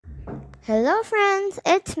Hello friends,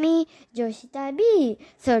 it's me, Joshita B.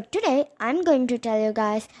 So today I'm going to tell you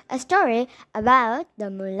guys a story about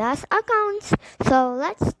the Mullah's accounts. So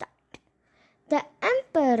let's start. The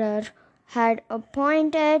emperor had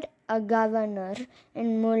appointed a governor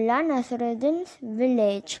in Mullah Nasruddin's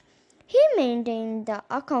village. He maintained the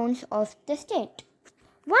accounts of the state.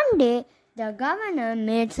 One day, the governor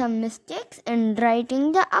made some mistakes in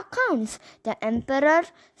writing the accounts. The emperor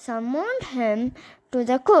summoned him to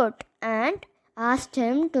the court and asked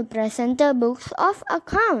him to present the books of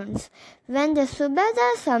accounts. When the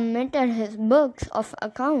Subedar submitted his books of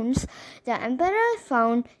accounts, the emperor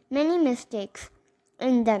found many mistakes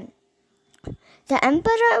in them. The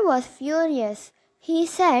emperor was furious. He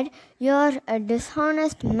said, "You're a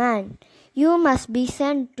dishonest man. You must be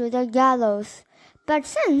sent to the gallows. But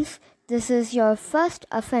since this is your first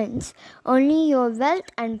offense, only your wealth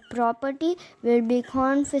and property will be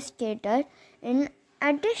confiscated. In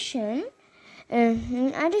addition,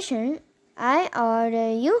 I order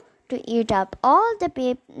you to eat up all the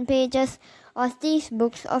pages of these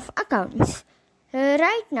books of accounts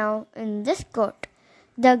right now in this court."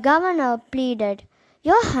 The governor pleaded,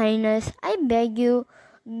 "Your Highness, I beg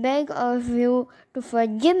of you to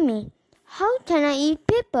forgive me. How can I eat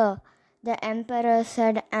paper?" The emperor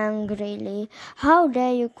said angrily, "How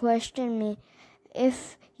dare you question me?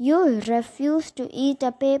 If you refuse to eat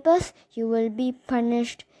the papers, you will be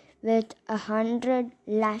punished with 100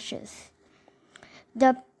 lashes."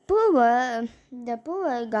 The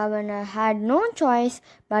poor governor had no choice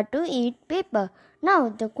but to eat paper. Now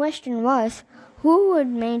the question was, who would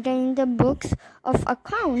maintain the books of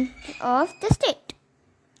accounts of the state?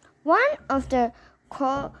 One of the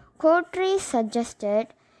courtiers suggested,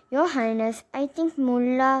 "Your Highness, I think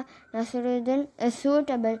Mullah Nasruddin is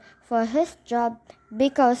suitable for his job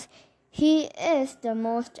because he is the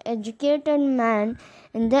most educated man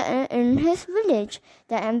in his village."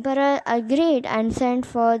 The emperor agreed and sent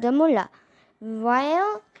for the mullah.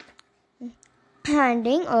 While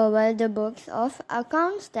handing over the books of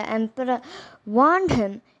accounts, the emperor warned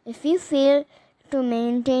him, "If you fail to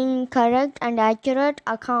maintain correct and accurate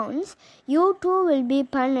accounts, you too will be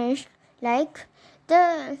punished like the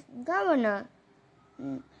governor."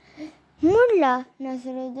 Mullah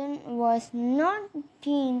Nasruddin was not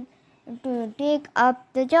keen to take up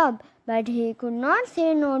the job, but he could not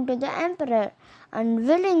say no to the emperor.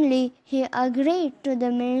 Unwillingly, he agreed to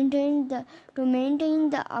maintain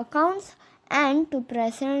the accounts and to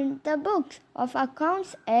present the books of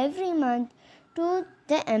accounts every month to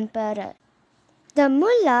the emperor. The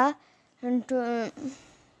mullah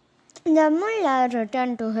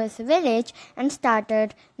returned to his village and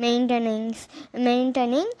started maintaining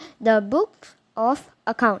the books of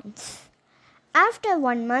accounts. After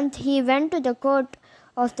 1 month, he went to the court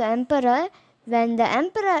of the emperor. When the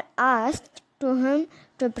emperor asked him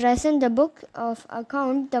to present the book of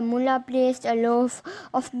account, the mullah placed a loaf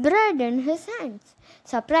of bread in his hands.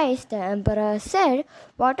 Surprised, the emperor said,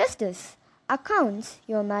 "What is this?" "Accounts,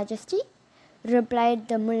 Your Majesty," replied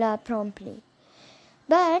the mullah promptly.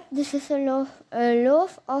 "But this is a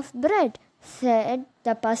loaf of bread," said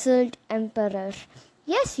the puzzled emperor.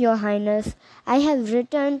 "Yes, Your Highness, I have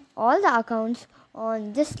written all the accounts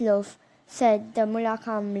on this loaf," said the mullah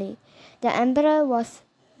calmly. The emperor was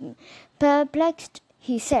perplexed.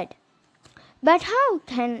 He said, "But how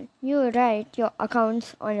can you write your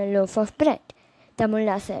accounts on a loaf of bread?" The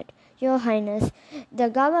mullah said, "Your Highness, the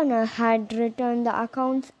governor had written the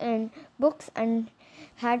accounts in books and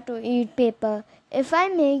had to eat paper. If I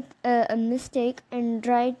make a mistake in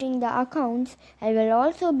writing the accounts, I will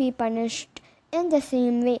also be punished in the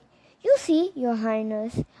same way. You see, Your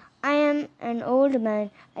Highness, I am an old man.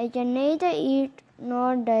 I can neither eat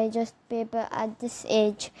nor digest paper at this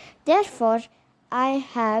age. Therefore, I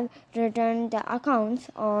have written the accounts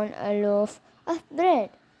on a loaf of bread.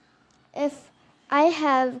 If I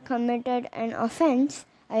have committed an offense,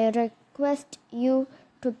 I request you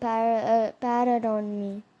to pardon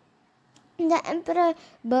me." The emperor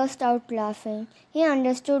burst out laughing. He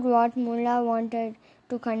understood what Mullah wanted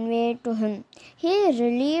to convey to him. He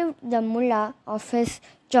relieved the mullah of his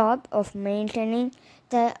job of maintaining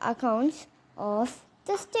the accounts of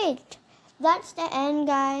the state. That's the end,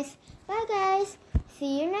 guys. Bye, guys.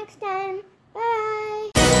 See you next time.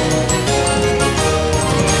 Bye.